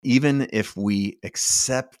Even if we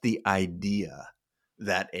accept the idea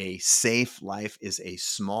that a safe life is a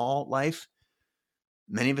small life,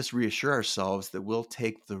 many of us reassure ourselves that we'll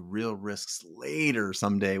take the real risks later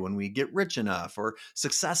someday when we get rich enough or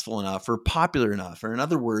successful enough or popular enough. Or in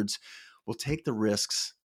other words, we'll take the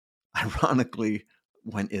risks, ironically,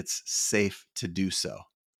 when it's safe to do so.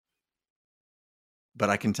 But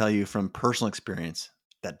I can tell you from personal experience,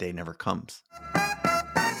 that day never comes.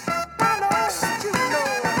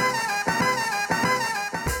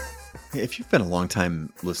 If you've been a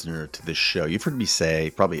long-time listener to this show, you've heard me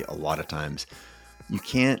say probably a lot of times, you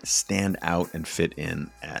can't stand out and fit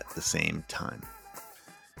in at the same time.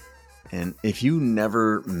 And if you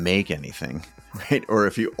never make anything, right? Or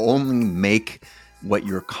if you only make what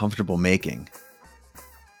you're comfortable making,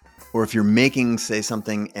 or if you're making, say,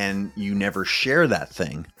 something and you never share that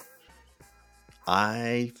thing,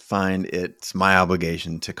 I find it's my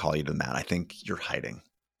obligation to call you to the mat. I think you're hiding.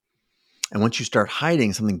 And once you start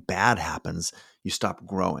hiding, something bad happens. You stop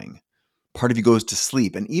growing. Part of you goes to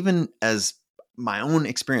sleep. And even as my own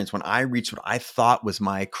experience, when I reached what I thought was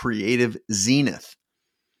my creative zenith,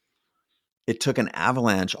 it took an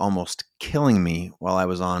avalanche almost killing me while I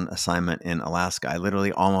was on assignment in Alaska. I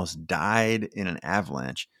literally almost died in an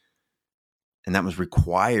avalanche. And that was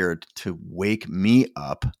required to wake me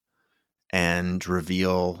up and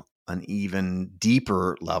reveal an even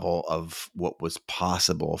deeper level of what was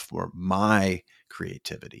possible for my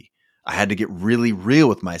creativity. I had to get really real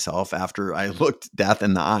with myself after I looked death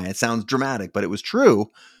in the eye. It sounds dramatic, but it was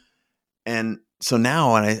true. And so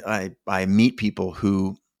now I meet people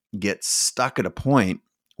who get stuck at a point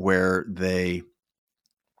where they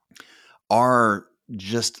are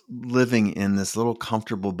just living in this little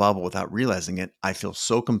comfortable bubble without realizing it. I feel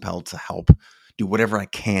so compelled to help, do whatever I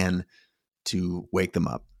can to wake them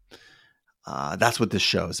up. That's what this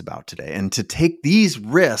show is about today. And to take these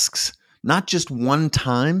risks, not just one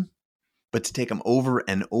time, but to take them over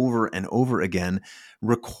and over and over again,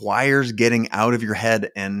 requires getting out of your head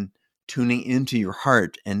and tuning into your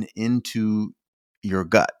heart and into your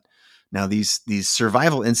gut. Now, these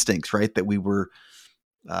survival instincts, right, that we were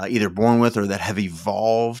either born with or that have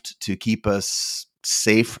evolved to keep us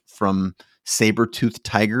safe from saber-toothed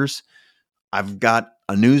tigers, I've got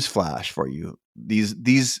a news flash for you.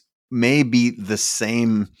 These may be the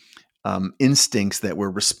same instincts that we're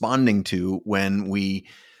responding to when we,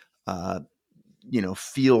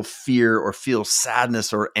 feel fear or feel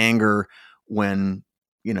sadness or anger when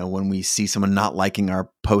we see someone not liking our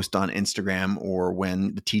post on Instagram, or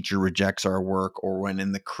when the teacher rejects our work, or when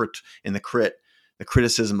in the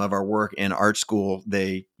criticism of our work in art school,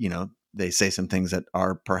 they say some things that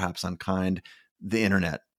are perhaps unkind. The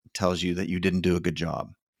internet tells you that you didn't do a good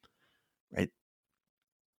job, right?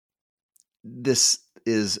 This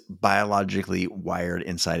is biologically wired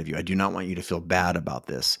inside of you. I do not want you to feel bad about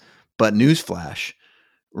this, but newsflash,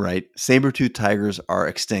 right? Saber-toothed tigers are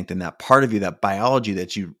extinct. And that part of you, that biology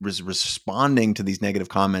that you was responding to these negative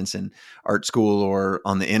comments in art school or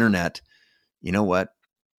on the internet, you know what?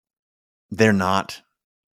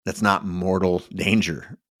 That's not mortal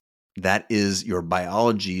danger. That is your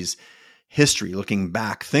biology's history looking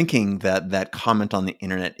back, thinking that comment on the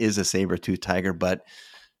internet is a saber-toothed tiger, but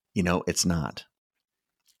it's not.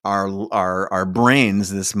 Our brains,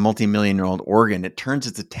 this multi-million-year-old organ, it turns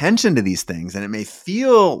its attention to these things, and it may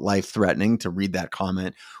feel life-threatening to read that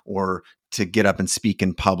comment or to get up and speak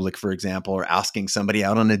in public, for example, or asking somebody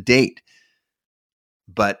out on a date.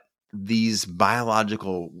 But these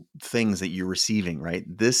biological things that you're receiving, right?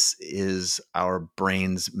 This is our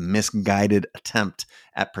brain's misguided attempt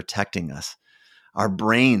at protecting us. Our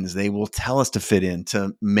brains, they will tell us to fit in,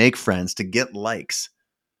 to make friends, to get likes.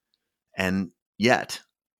 And yet,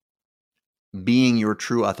 being your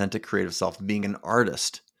true, authentic, creative self, being an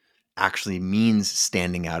artist, actually means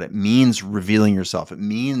standing out. It means revealing yourself. It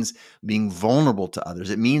means being vulnerable to others.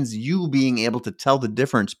 It means you being able to tell the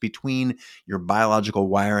difference between your biological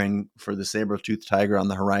wiring for the saber-toothed tiger on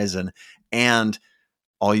the horizon and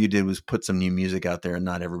all you did was put some new music out there, and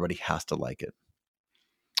not everybody has to like it.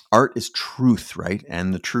 Art is truth, right?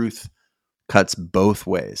 And the truth cuts both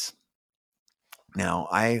ways. Now,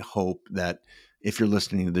 I hope that if you're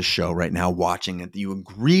listening to this show right now, watching it, that you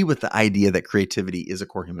agree with the idea that creativity is a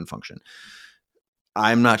core human function.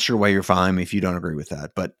 I'm not sure why you're following me if you don't agree with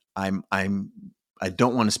that, but I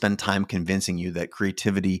don't want to spend time convincing you that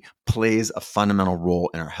creativity plays a fundamental role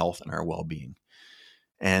in our health and our well-being.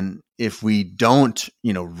 And if we don't,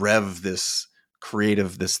 rev this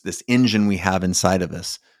creative, this engine we have inside of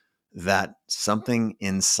us, that something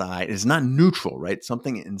inside is not neutral, right?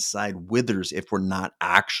 Something inside withers if we're not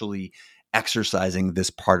actually exercising this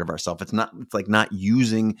part of ourselves. It's like not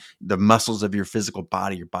using the muscles of your physical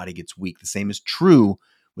body. Your body gets weak. The same is true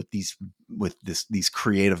with these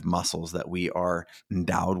creative muscles that we are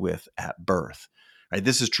endowed with at birth. Right?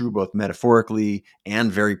 This is true both metaphorically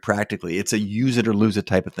and very practically. It's a use it or lose it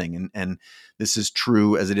type of thing. And this is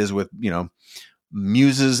true as it is with,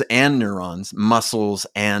 muses and neurons, muscles,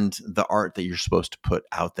 and the art that you're supposed to put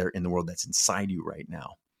out there in the world that's inside you right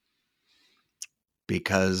now.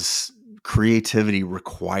 Because creativity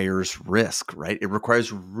requires risk, right? It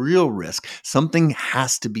requires real risk. Something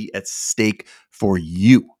has to be at stake for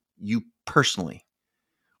you personally.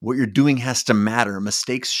 What you're doing has to matter.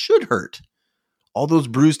 Mistakes should hurt. All those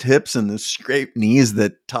bruised hips and the scraped knees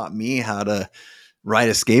that taught me how to ride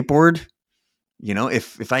a skateboard,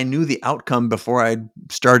 if I knew the outcome before I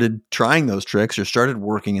started trying those tricks or started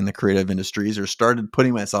working in the creative industries or started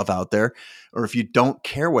putting myself out there, or if you don't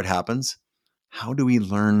care what happens, how do we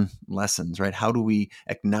learn lessons, right? How do we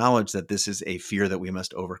acknowledge that this is a fear that we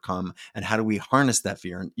must overcome? And how do we harness that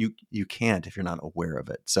fear? And you can't if you're not aware of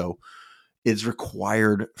it. So it's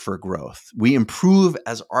required for growth. We improve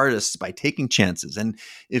as artists by taking chances. And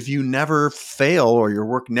if you never fail or your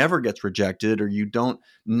work never gets rejected or you don't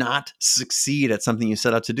not succeed at something you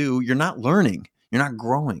set out to do, you're not learning. You're not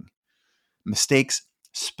growing. Mistakes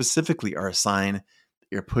specifically are a sign that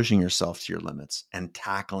you're pushing yourself to your limits and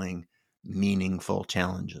tackling meaningful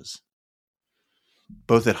challenges.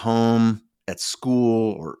 Both at home, at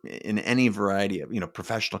school, or in any variety of,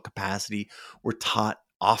 professional capacity, we're taught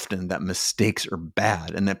often that mistakes are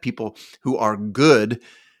bad and that people who are good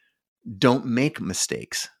don't make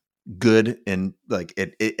mistakes. Good and like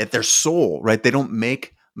at their soul, right? They don't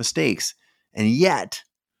make mistakes. And yet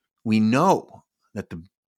we know that the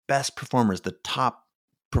best performers, the top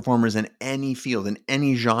performers in any field, in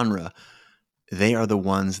any genre, they are the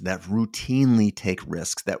ones that routinely take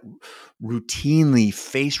risks, that routinely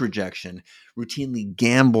face rejection, routinely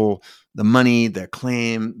gamble the money, their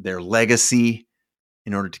claim, their legacy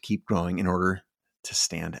in order to keep growing, in order to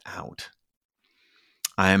stand out.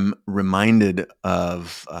 I'm reminded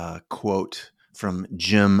of a quote from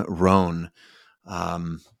Jim Rohn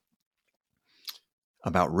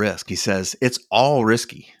about risk. He says, "It's all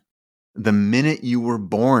risky. The minute you were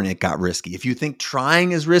born, it got risky. If you think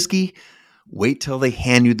trying is risky, wait till they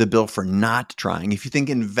hand you the bill for not trying. If you think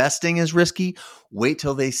investing is risky, wait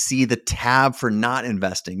till they see the tab for not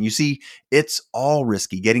investing. You see, it's all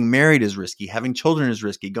risky. Getting married is risky. Having children is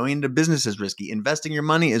risky. Going into business is risky. Investing your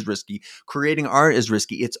money is risky. Creating art is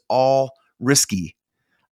risky. It's all risky.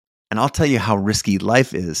 And I'll tell you how risky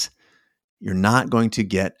life is. You're not going to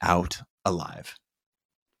get out alive."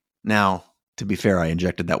 Now, to be fair, I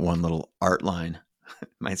injected that one little art line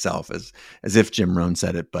myself as if Jim Rohn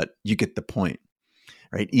said it, but you get the point,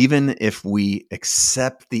 right? Even if we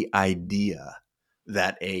accept the idea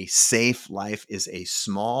that a safe life is a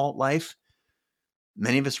small life,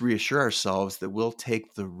 many of us reassure ourselves that we'll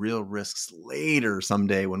take the real risks later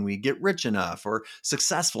someday when we get rich enough or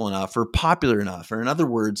successful enough or popular enough. Or in other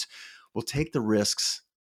words, we'll take the risks,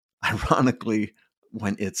 ironically,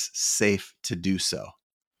 when it's safe to do so.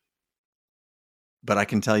 But I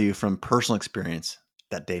can tell you from personal experience,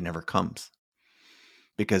 that day never comes.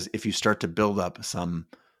 Because if you start to build up some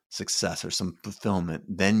success or some fulfillment,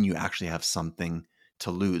 then you actually have something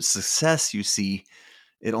to lose. Success, you see,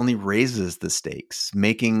 it only raises the stakes,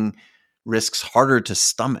 making risks harder to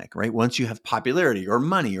stomach, right? Once you have popularity or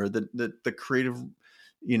money or the creative,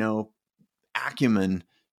 acumen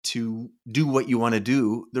to do what you want to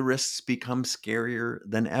do, the risks become scarier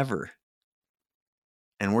than ever.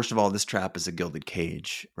 And worst of all, this trap is a gilded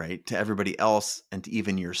cage, right? To everybody else and to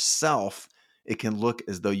even yourself, it can look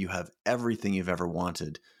as though you have everything you've ever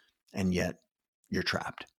wanted, and yet you're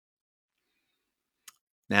trapped.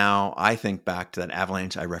 Now, I think back to that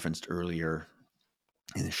avalanche I referenced earlier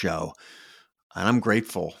in the show, and I'm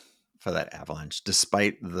grateful for that avalanche,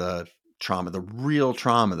 despite the trauma, the real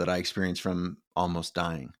trauma that I experienced from almost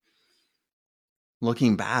dying.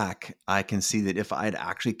 Looking back, I can see that if I'd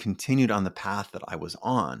actually continued on the path that I was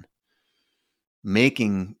on,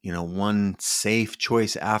 making, one safe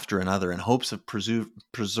choice after another in hopes of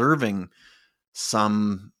preserving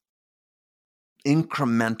some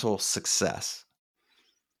incremental success,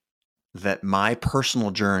 that my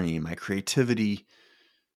personal journey, my creativity,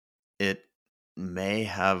 it may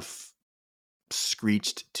have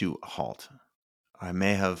screeched to a halt. I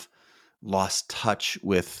may have lost touch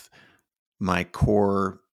with my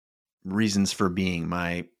core reasons for being,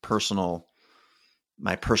 my personal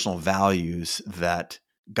values that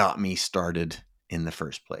got me started in the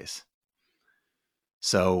first place.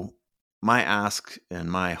 So my ask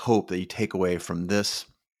and my hope that you take away from this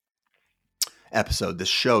episode, this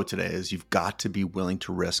show today, is you've got to be willing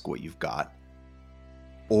to risk what you've got,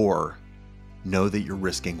 or know that you're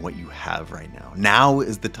risking what you have right now. Now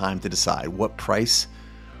is the time to decide, what price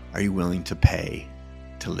are you willing to pay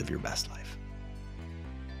to live your best life?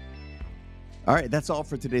 All right, that's all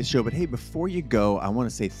for today's show. But hey, before you go, I want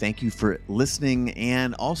to say thank you for listening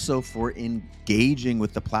and also for engaging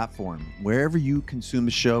with the platform. Wherever you consume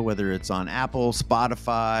the show, whether it's on Apple,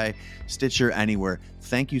 Spotify, Stitcher, anywhere,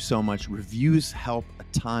 thank you so much. Reviews help a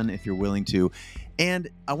ton if you're willing to. And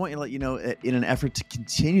I want you to let you know that in an effort to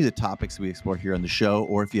continue the topics we explore here on the show,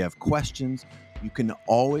 or if you have questions, you can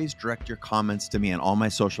always direct your comments to me on all my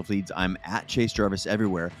social feeds. I'm at Chase Jarvis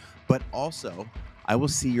everywhere. But also, I will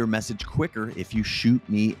see your message quicker if you shoot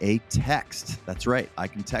me a text. That's right. I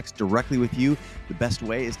can text directly with you. The best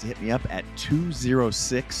way is to hit me up at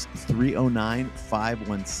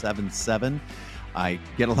 206-309-5177. I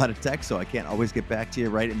get a lot of texts, so I can't always get back to you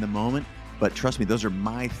right in the moment. But trust me, those are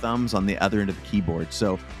my thumbs on the other end of the keyboard.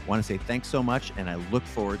 So I want to say thanks so much, and I look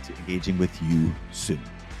forward to engaging with you soon.